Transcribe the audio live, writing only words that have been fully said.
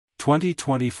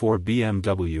2024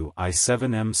 BMW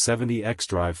i7 M70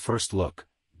 xDrive first look,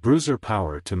 Bruiser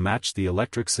power to match the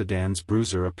electric sedan's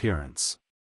Bruiser appearance.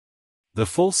 The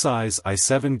full-size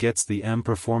i7 gets the M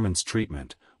performance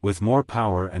treatment, with more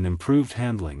power and improved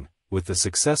handling. With the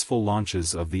successful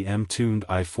launches of the M-tuned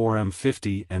i4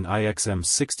 M50 and iX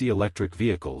M60 electric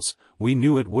vehicles, we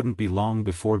knew it wouldn't be long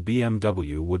before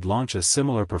BMW would launch a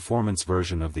similar performance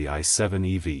version of the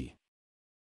i7 EV.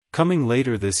 Coming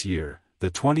later this year, the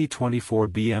 2024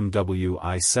 BMW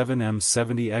i7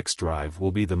 M70 xDrive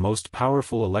will be the most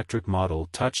powerful electric model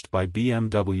touched by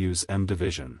BMW's M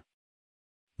division.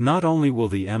 Not only will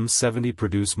the M70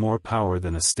 produce more power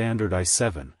than a standard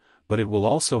i7, but it will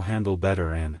also handle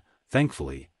better and,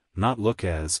 thankfully, not look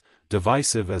as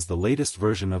divisive as the latest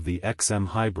version of the XM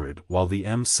hybrid. While the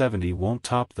M70 won't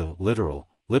top the literal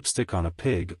lipstick on a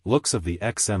pig looks of the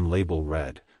XM label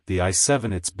red, the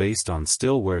i7 it's based on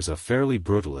still wears a fairly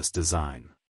brutalist design.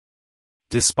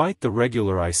 Despite the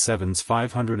regular i7's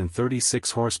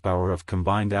 536 horsepower of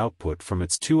combined output from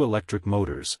its two electric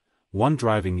motors, one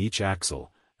driving each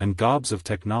axle, and gobs of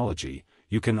technology,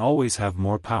 you can always have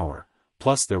more power.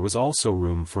 Plus there was also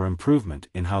room for improvement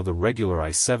in how the regular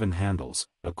i7 handles.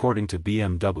 According to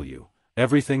BMW,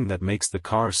 everything that makes the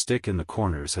car stick in the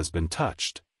corners has been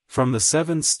touched, from the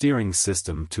 7's steering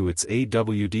system to its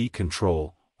AWD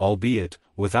control, albeit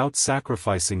without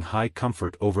sacrificing high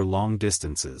comfort over long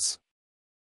distances.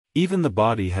 Even the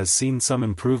body has seen some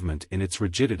improvement in its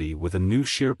rigidity with a new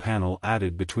shear panel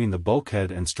added between the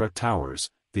bulkhead and strut towers.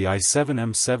 The i7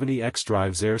 M70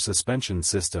 xDrive's air suspension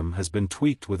system has been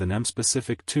tweaked with an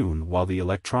M-specific tune, while the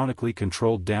electronically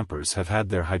controlled dampers have had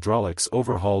their hydraulics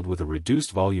overhauled with a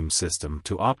reduced volume system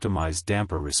to optimize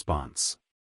damper response.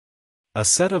 A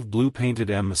set of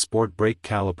blue-painted M Sport brake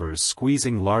calipers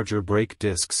squeezing larger brake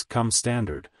discs come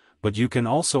standard, but you can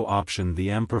also option the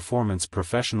M Performance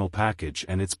Professional package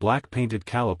and its black-painted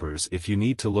calipers if you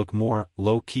need to look more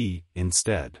low-key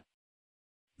instead.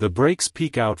 The brakes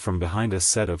peek out from behind a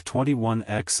set of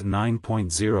 21x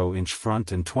 9.0-inch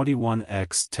front and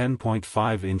 21x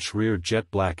 10.5-inch rear jet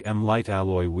black M light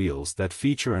alloy wheels that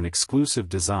feature an exclusive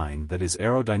design that is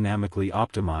aerodynamically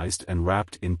optimized and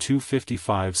wrapped in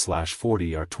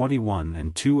 255/40 R21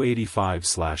 and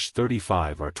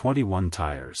 285/35 R21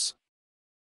 tires.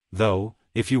 Though,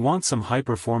 if you want some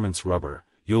high-performance rubber,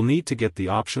 you'll need to get the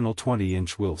optional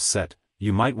 20-inch wheel set.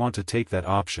 You might want to take that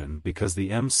option because the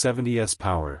M70's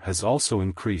power has also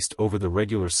increased over the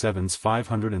regular 7's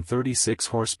 536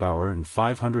 horsepower and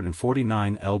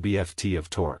 549 lb-ft of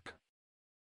torque.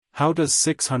 How does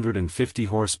 650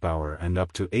 horsepower and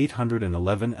up to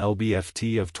 811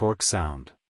 lb-ft of torque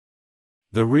sound?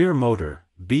 The rear motor,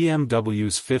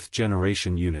 BMW's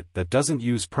fifth-generation unit that doesn't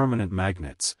use permanent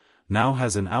magnets, now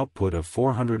has an output of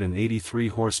 483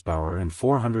 horsepower and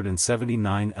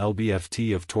 479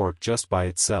 lb-ft of torque just by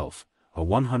itself, a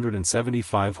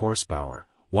 175 horsepower,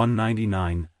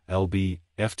 199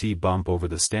 lb-ft bump over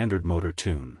the standard motor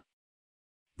tune.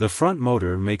 The front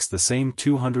motor makes the same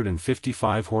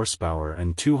 255 horsepower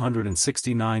and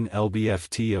 269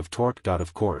 lb-ft of torque.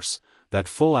 Of course, that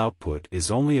full output is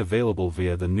only available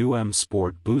via the new M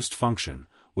Sport Boost function,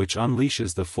 which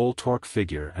unleashes the full torque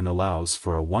figure and allows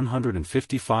for a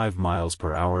 155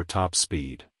 mph top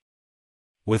speed.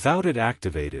 Without it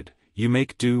activated, you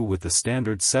make do with the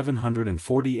standard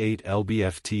 748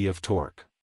 lb-ft of torque.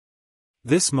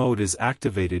 This mode is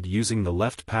activated using the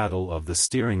left paddle of the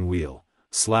steering wheel.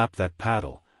 Slap that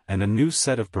paddle, and a new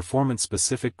set of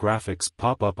performance-specific graphics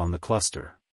pop up on the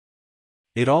cluster.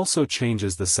 It also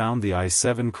changes the sound the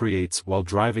i7 creates while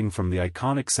driving, from the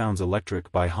iconic Sounds Electric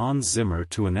by Hans Zimmer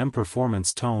to an M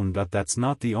performance tone. But that's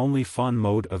not the only fun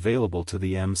mode available to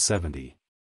the M70.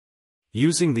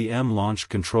 Using the M launch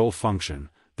control function,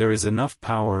 there is enough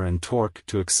power and torque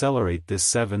to accelerate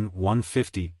this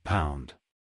 150 pound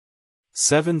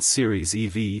 7 Series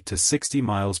EV to 60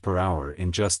 mph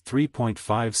in just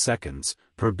 3.5 seconds,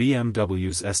 per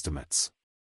BMW's estimates.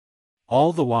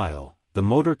 All the while, the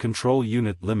motor control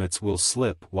unit limits will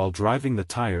slip while driving the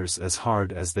tires as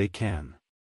hard as they can.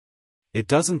 It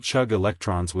doesn't chug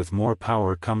electrons. With more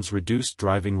power comes reduced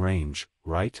driving range,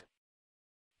 right?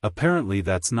 Apparently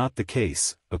that's not the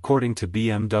case, according to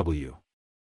BMW.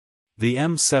 The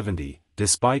M70,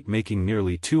 despite making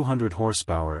nearly 200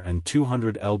 horsepower and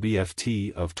 200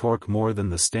 lb-ft of torque more than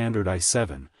the standard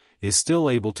i7, is still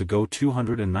able to go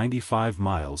 295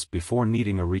 miles before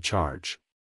needing a recharge.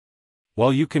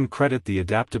 While you can credit the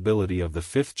adaptability of the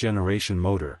fifth-generation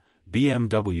motor,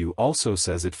 BMW also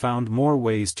says it found more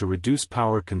ways to reduce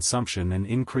power consumption and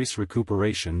increase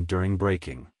recuperation during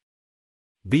braking.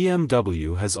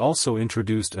 BMW has also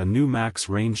introduced a new max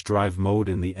range drive mode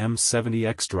in the M70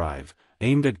 xDrive,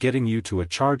 aimed at getting you to a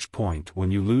charge point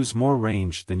when you lose more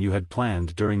range than you had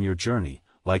planned during your journey,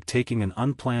 like taking an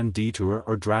unplanned detour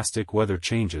or drastic weather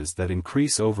changes that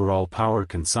increase overall power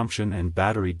consumption and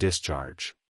battery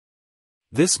discharge.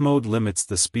 This mode limits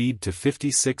the speed to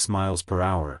 56 miles per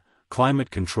hour, climate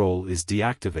control is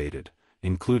deactivated,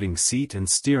 including seat and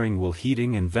steering wheel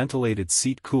heating and ventilated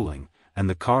seat cooling, and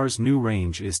the car's new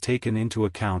range is taken into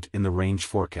account in the range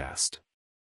forecast.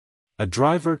 A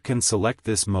driver can select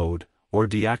this mode, or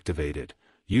deactivate it,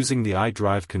 using the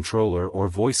iDrive controller or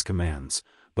voice commands,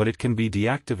 but it can be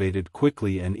deactivated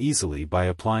quickly and easily by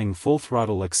applying full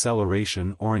throttle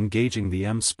acceleration or engaging the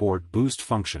M Sport boost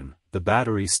function. The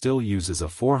battery still uses a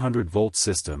 400-volt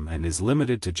system and is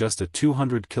limited to just a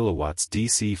 200 kilowatts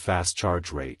DC fast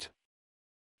charge rate.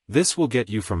 This will get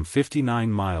you from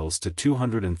 59 miles to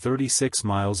 236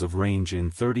 miles of range in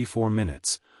 34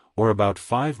 minutes, or about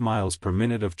 5 miles per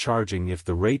minute of charging if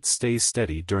the rate stays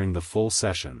steady during the full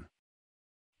session.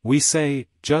 We say,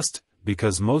 just,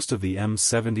 because most of the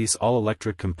M70's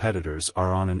all-electric competitors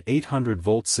are on an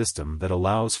 800-volt system that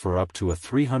allows for up to a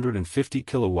 350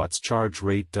 kilowatts charge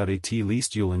rate. At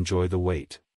least you'll enjoy the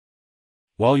wait.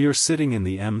 While you're sitting in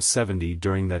the M70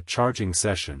 during that charging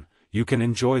session, you can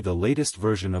enjoy the latest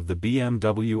version of the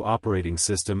BMW operating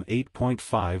system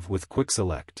 8.5 with Quick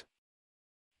Select.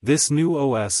 This new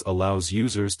OS allows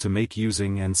users to make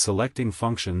using and selecting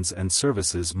functions and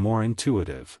services more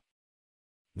intuitive.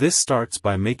 This starts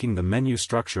by making the menu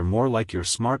structure more like your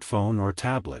smartphone or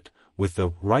tablet, with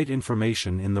the right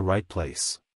information in the right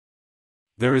place.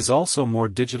 There is also more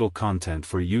digital content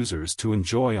for users to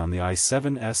enjoy on the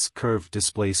i7's curved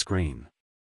display screen.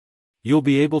 You'll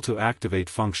be able to activate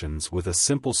functions with a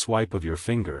simple swipe of your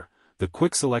finger, the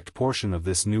Quick Select portion of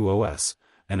this new OS,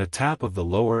 and a tap of the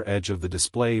lower edge of the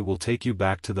display will take you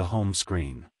back to the home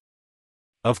screen.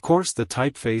 Of course, the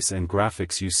typeface and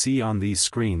graphics you see on these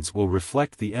screens will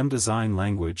reflect the M design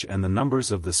language, and the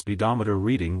numbers of the speedometer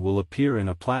reading will appear in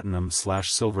a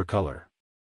platinum/silver color.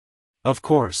 Of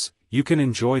course, you can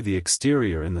enjoy the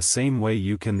exterior in the same way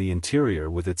you can the interior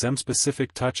with its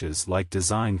M-specific touches like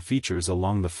design features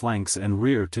along the flanks and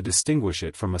rear to distinguish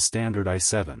it from a standard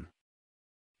i7.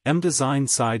 M design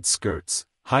side skirts,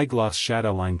 high-gloss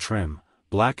shadowline trim,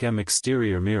 black M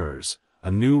exterior mirrors,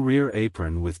 a new rear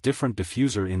apron with different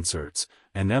diffuser inserts,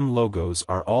 and M logos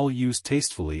are all used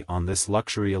tastefully on this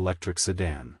luxury electric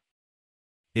sedan.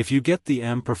 If you get the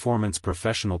M Performance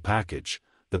Professional package,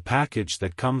 the package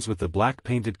that comes with the black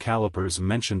painted calipers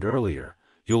mentioned earlier,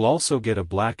 you'll also get a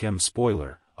black M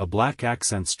spoiler, a black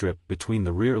accent strip between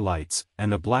the rear lights,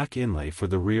 and a black inlay for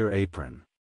the rear apron.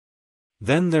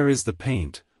 Then there is the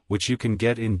paint, which you can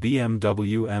get in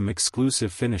BMW M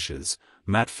exclusive finishes,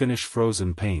 matte finish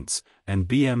frozen paints, and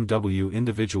BMW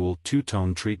individual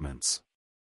two-tone treatments.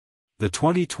 The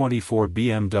 2024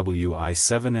 BMW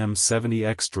i7 M70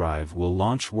 xDrive will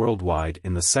launch worldwide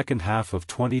in the second half of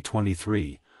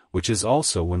 2023, which is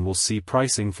also when we'll see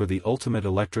pricing for the ultimate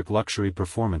electric luxury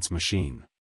performance machine.